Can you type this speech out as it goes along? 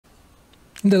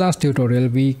In the last tutorial,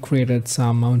 we created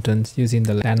some mountains using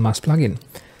the Landmass plugin.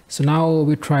 So now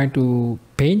we try to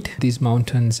paint these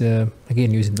mountains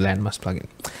again using the Landmass plugin.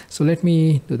 So let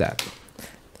me do that.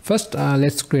 First,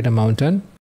 let's create a mountain.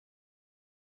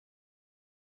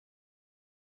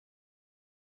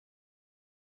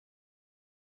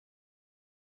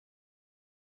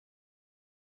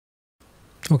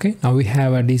 Okay, now we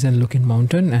have a decent looking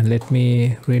mountain, and let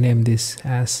me rename this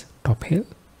as Top Hill.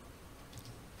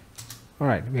 All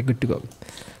right, we're good to go.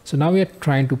 So now we are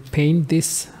trying to paint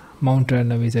this mountain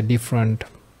with a different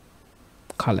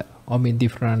color, or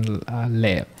different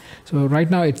layer. So right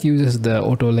now it uses the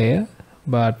auto layer,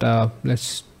 but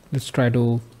let's try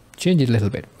to change it a little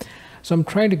bit. So I'm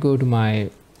trying to go to my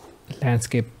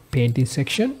landscape painting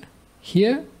section.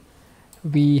 Here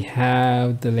we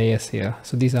have the layers here.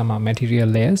 So these are my material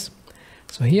layers.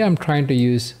 So here I'm trying to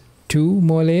use two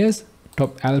more layers,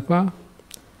 top alpha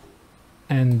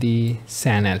and the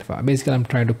sand alpha. Basically I'm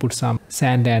trying to put some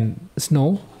sand and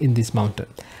snow in this mountain.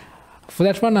 For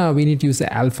that one we need to use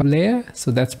the alpha layer,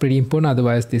 so that's pretty important,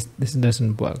 otherwise this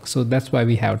doesn't work. So that's why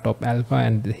we have top alpha,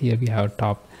 and here we have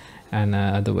top and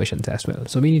other versions as well.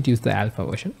 So we need to use the alpha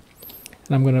version,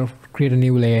 and I'm going to create a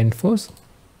new layer in force.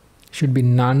 Should be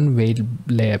none weight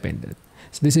layer painted.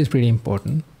 So this is pretty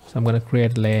important. So I'm going to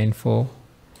create layer info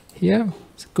here.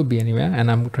 So it could be anywhere, and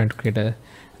I'm trying to create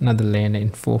another layer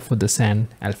info for the sand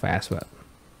alpha as well.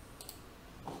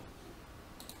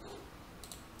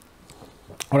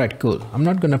 All right, cool. I'm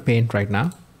not going to paint right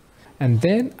now, and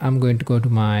then I'm going to go to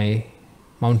my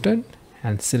mountain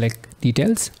and select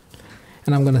details,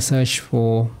 and I'm going to search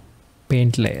for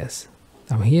paint layers.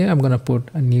 Now here I'm going to put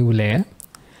a new layer.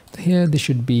 Here this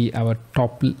should be our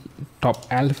top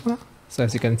alpha. So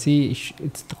as you can see,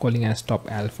 it's calling as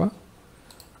top alpha.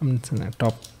 I'm just gonna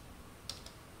top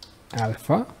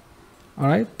alpha. All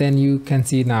right, then you can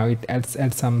see now it adds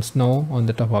some snow on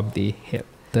the top of the hill.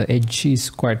 The edge is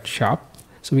quite sharp,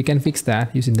 so we can fix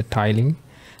that using the tiling.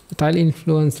 The tile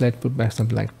influence, let's put back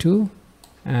something like 2,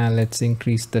 and let's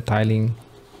increase the tiling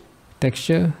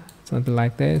texture, something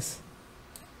like this.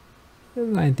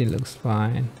 90 looks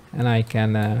fine, and I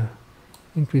can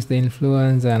increase the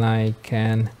influence, and I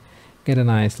can get a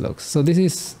nice look. So this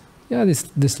is, yeah,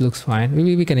 this looks fine.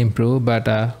 Maybe we can improve, but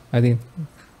I think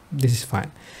this is fine.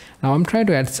 Now I'm trying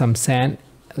to add some sand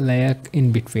layer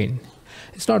in between.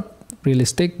 It's not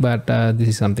realistic, but this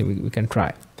is something we can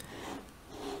try.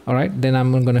 All right, then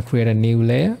I'm going to create a new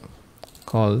layer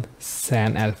called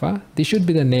sand alpha. This should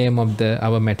be the name of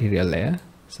our material layer.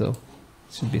 So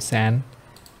it should be sand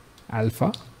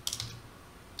alpha.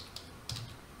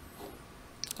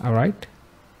 All right.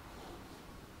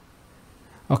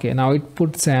 Okay, now it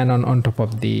puts sand on top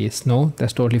of the snow.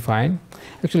 That's totally fine.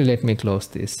 Actually, let me close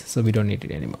this so we don't need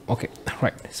it anymore. Okay,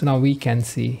 right. So now we can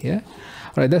see here.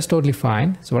 All right, that's totally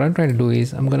fine. So what I'm trying to do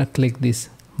is I'm gonna click this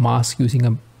mask using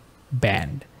a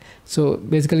band. So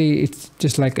basically, it's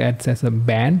just like acts as a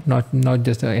band, not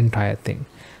just the entire thing.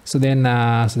 So then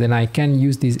I can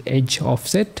use this edge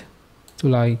offset to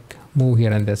like move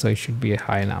here and there, so it should be a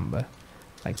high number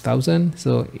like 1000.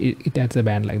 So it adds a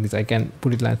band like this. I can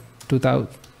put it like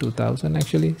 2000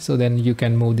 actually. So then you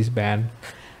can move this band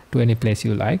to any place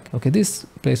you like. Okay, this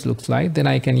place looks like, then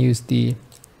I can use the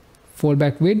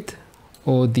fallback width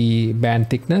or the band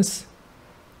thickness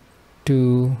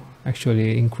to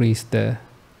actually increase the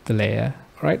layer.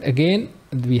 All right, again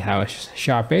we have a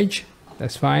sharp edge,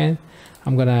 that's fine.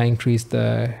 I'm gonna increase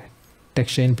the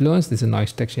texture influence. This is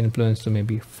noise texture influence, so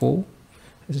maybe 4.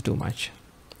 This is too much.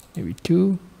 Maybe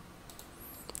 2.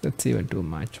 That's even too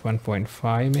much.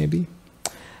 1.5 maybe.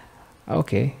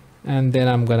 Okay, and then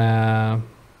I'm gonna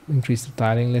increase the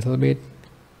tiling a little bit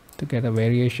to get a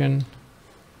variation.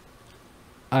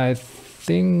 I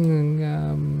think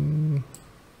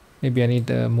maybe I need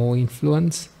more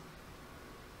influence.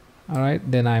 All right,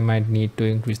 then I might need to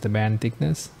increase the band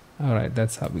thickness. All right,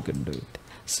 that's how we could do it.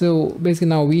 So basically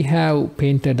now we have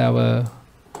painted our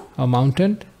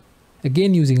mountain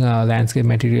again using our landscape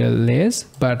material layers,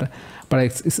 but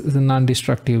it's a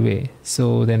non-destructive way.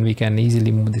 So then we can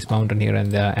easily move this mountain here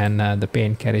and there, and the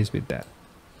paint carries with that.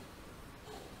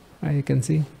 You can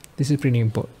see this is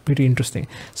pretty interesting.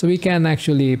 So we can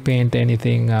actually paint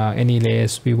anything, any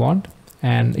layers we want,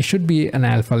 and it should be an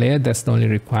alpha layer. That's the only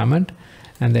requirement,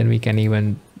 and then we can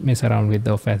even mess around with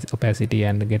the opacity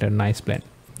and get a nice blend.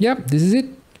 Yep, this is it.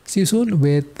 See you soon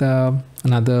with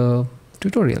another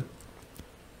tutorial.